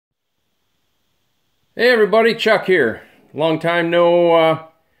Hey everybody, Chuck here. Long time no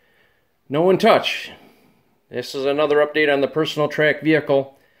in touch. This is another update on the personal track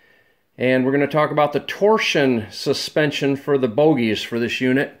vehicle, and we're going to talk about the torsion suspension for the bogies for this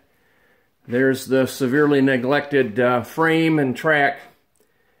unit. There's the severely neglected frame and track.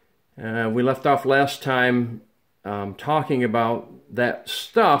 We left off last time talking about that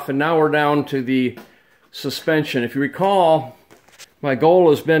stuff, and now we're down to the suspension. If you recall, my goal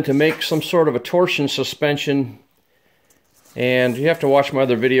has been to make some sort of a torsion suspension, and you have to watch my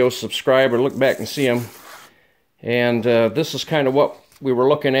other videos, subscribe, or look back and see them. And this is kind of what we were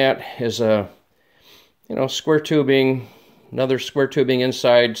looking at, is a square tubing, another square tubing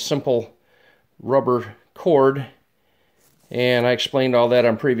inside, simple rubber cord, and I explained all that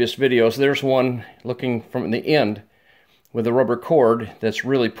on previous videos. There's one looking from the end with a rubber cord that's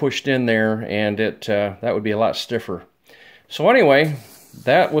really pushed in there, and that would be a lot stiffer. So anyway,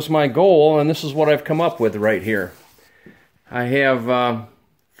 that was my goal, and this is what I've come up with right here. I have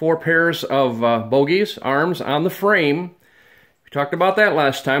 4 pairs of bogies, arms on the frame. We talked about that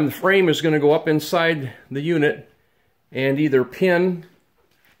last time. The frame is going to go up inside the unit and either pin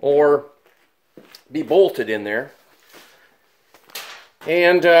or be bolted in there.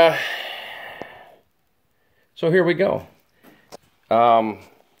 And so here we go.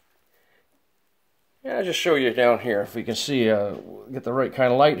 Yeah, I'll just show you down here if we can see, get the right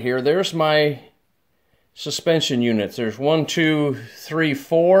kind of light here. There's my suspension units. There's 1, 2, 3,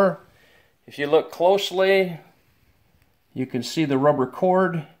 4. If you look closely, you can see the rubber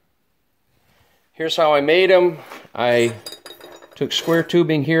cord. Here's how I made them. I took square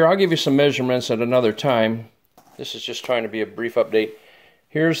tubing here. I'll give you some measurements at another time. This is just trying to be a brief update.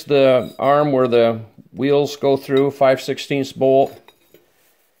 Here's the arm where the wheels go through, 5/16 bolt.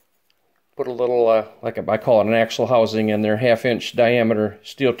 Put a little, I call it an axle housing in there, 1/2-inch diameter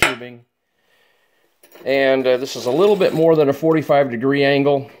steel tubing. And this is a little bit more than a 45-degree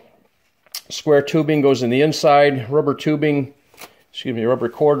angle. Square tubing goes in the inside, rubber tubing, rubber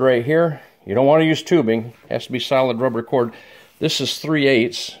cord right here. You don't want to use tubing, it has to be solid rubber cord. This is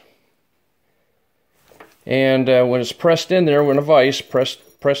 3/8. And when it's pressed in there with a vise,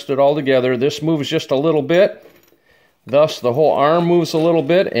 pressed it all together, this moves just a little bit. Thus, the whole arm moves a little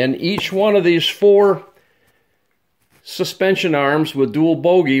bit, and each one of these 4 suspension arms with dual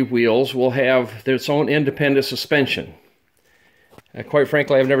bogie wheels will have its own independent suspension. Quite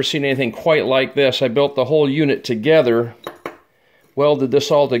frankly, I've never seen anything quite like this. I built the whole unit together, welded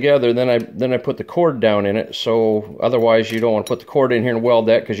this all together, then I put the cord down in it. So otherwise, you don't want to put the cord in here and weld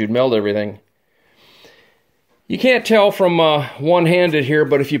that because you'd meld everything. You can't tell from one-handed here,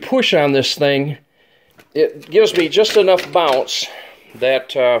 but if you push on this thing, it gives me just enough bounce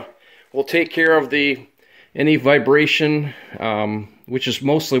that will take care of any vibration, which is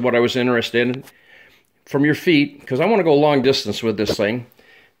mostly what I was interested in, from your feet, because I want to go long distance with this thing.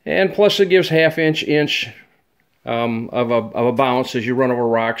 And plus it gives 1/2 inch of a bounce as you run over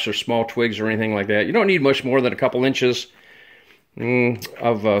rocks or small twigs or anything like that. You don't need much more than a couple inches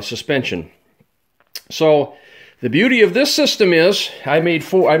of suspension. So the beauty of this system is I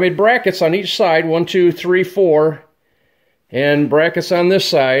made brackets on each side, 1, 2, 3, 4, and brackets on this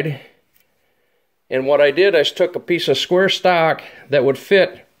side. And what I did, I took a piece of square stock that would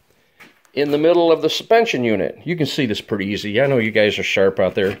fit in the middle of the suspension unit. You can see this pretty easy. I know you guys are sharp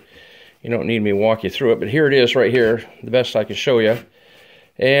out there. You don't need me to walk you through it, but here it is right here, the best I can show you.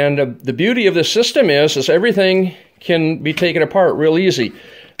 And the beauty of this system is everything can be taken apart real easy.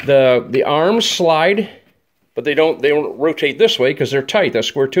 The arms slide, but they don't rotate this way because they're tight. That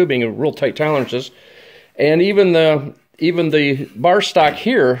square tubing are real tight tolerances. And even the bar stock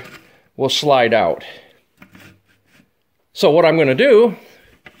here will slide out. So what I'm going to do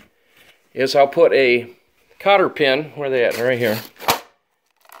is I'll put a cotter pin, where are they at? Right here.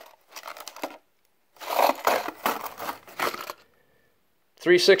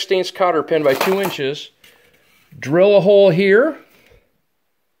 .3/16 cotter pin by 2 inches. Drill a hole here.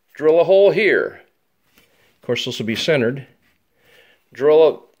 Drill a hole here. Of course, this will be centered.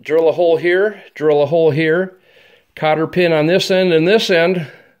 Drill a hole here, drill a hole here. Cotter pin on this end and this end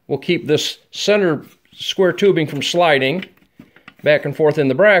will keep this center square tubing from sliding back and forth in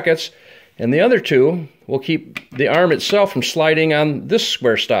the brackets, and the other 2 will keep the arm itself from sliding on this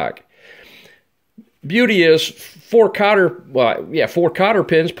square stock. Beauty is 4 cotter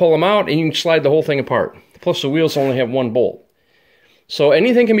pins, pull them out, and you can slide the whole thing apart. Plus the wheels only have 1 bolt. So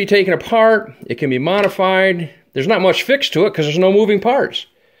anything can be taken apart, it can be modified. There's not much fixed to it because there's no moving parts.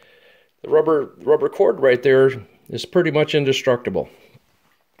 The rubber cord right there is pretty much indestructible.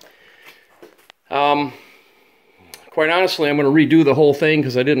 quite honestly, I'm going to redo the whole thing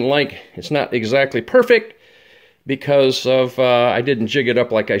because I didn't like, it's not exactly perfect because of, I didn't jig it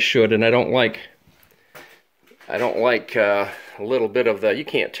up like I should, and I don't like a little bit of the, you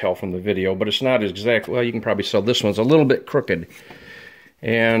can't tell from the video, but it's not exactly, well, you can probably tell this one's a little bit crooked.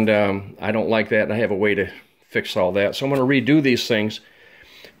 And I don't like that, and I have a way to fix all that. So I'm going to redo these things.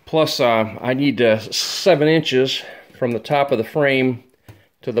 Plus, I need 7 inches from the top of the frame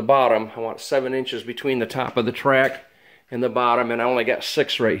to the bottom. I want 7 inches between the top of the track and the bottom, and I only got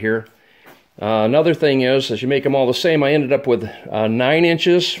 6 right here. Another thing is, as you make them all the same, I ended up with 9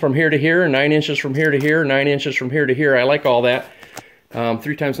 inches from here to here, 9 inches from here to here, 9 inches from here to here. I like all that.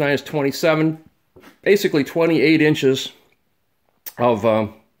 3 times 9 is 27. Basically 28 inches of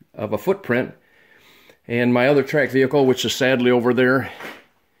a footprint. And my other track vehicle, which is sadly over there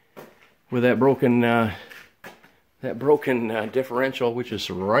with that broken differential, which is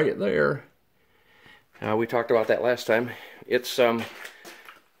right there. We talked about that last time. It's going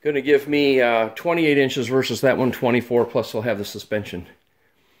to give me 28 inches versus that one 24, plus I'll have the suspension.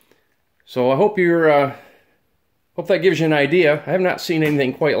 So I hope you're hope that gives you an idea. I have not seen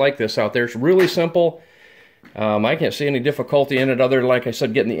anything quite like this out there. It's really simple. I can't see any difficulty in it other than, like I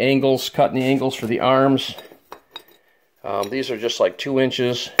said, getting the angles, cutting the angles for the arms. These are just like 2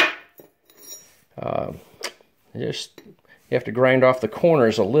 inches. You have to grind off the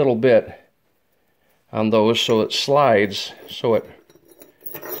corners a little bit on those so it slides, so it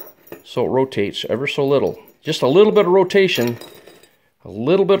rotates ever so little. Just a little bit of rotation,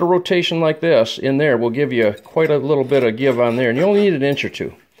 like this in there will give you quite a little bit of give on there, and you only need an inch or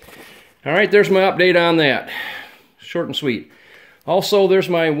two. All right, there's my update on that. Short and sweet. Also, there's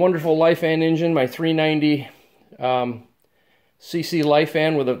my wonderful Lifan engine, my 390 cc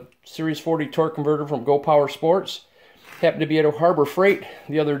Lifan with a Series 40 torque converter from Go Power Sports. Happened to be at a Harbor Freight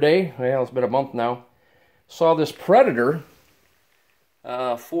the other day. Well, it's been a month now. Saw this Predator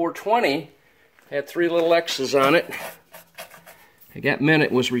 420. Had 3 little X's on it. I got men,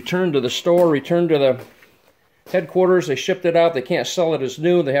 it was returned to the store, returned to the headquarters. They shipped it out. They can't sell it as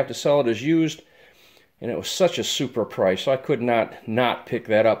new. They have to sell it as used. And it was such a super price, so I could not pick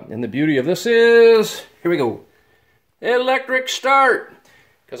that up. And the beauty of this is, here we go, electric start.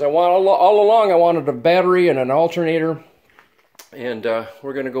 Because all along I wanted a battery and an alternator, and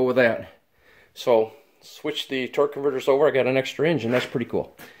we're going to go with that. So switch the torque converters over. I got an extra engine. That's pretty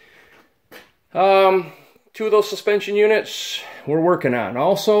cool. 2 of those suspension units we're working on.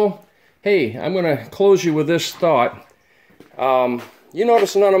 Also, hey, I'm going to close you with this thought. You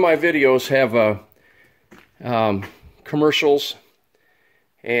notice none of my videos have commercials,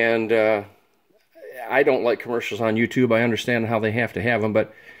 and I don't like commercials on YouTube. I understand how they have to have them,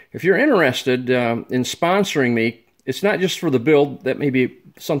 but if you're interested in sponsoring me, it's not just for the build. That may be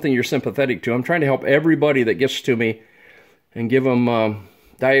something you're sympathetic to. I'm trying to help everybody that gets to me and give them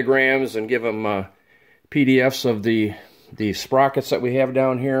diagrams and give them PDFs of the sprockets that we have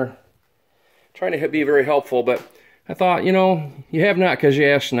down here. Trying to be very helpful, but I thought, you know, you have not because you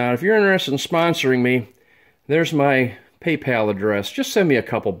asked not. If you're interested in sponsoring me, there's my PayPal address. Just send me a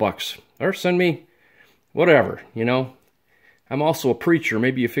couple bucks, or send me whatever, you know. I'm also a preacher.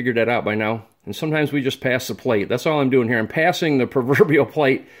 Maybe you figured that out by now. And sometimes we just pass the plate. That's all I'm doing here. I'm passing the proverbial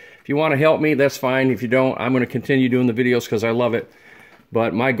plate. If you want to help me, that's fine. If you don't, I'm going to continue doing the videos because I love it.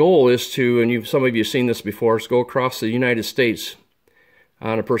 But my goal is to, and some of you have seen this before, is go across the United States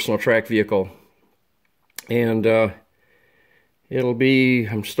on a personal track vehicle. And it'll be,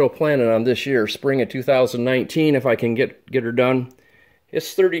 I'm still planning on this year, spring of 2019, if I can get her done.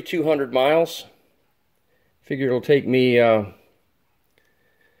 It's 3,200 miles. Figure it'll take me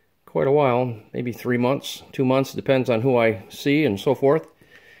quite a while, maybe 3 months, 2 months, depends on who I see and so forth.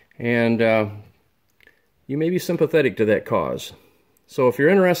 And you may be sympathetic to that cause. So if you're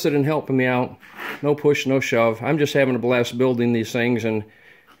interested in helping me out, no push, no shove. I'm just having a blast building these things and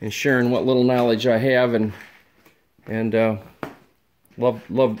sharing what little knowledge I have, and love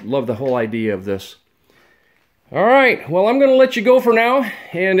the whole idea of this. All right, well, I'm going to let you go for now.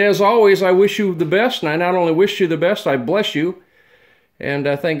 And as always, I wish you the best. And I not only wish you the best, I bless you. And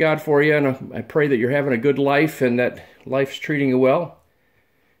I thank God for you. And I pray that you're having a good life and that life's treating you well.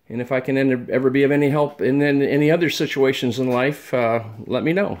 And if I can ever be of any help in any other situations in life, let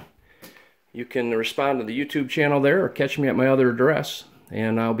me know. You can respond to the YouTube channel there or catch me at my other address.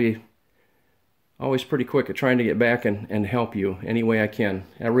 And I'll be always pretty quick at trying to get back and help you any way I can.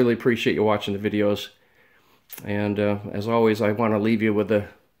 I really appreciate you watching the videos. And as always, I want to leave you with the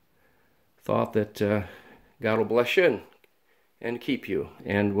thought that God will bless you and keep you.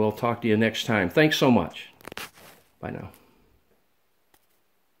 And we'll talk to you next time. Thanks so much. Bye now.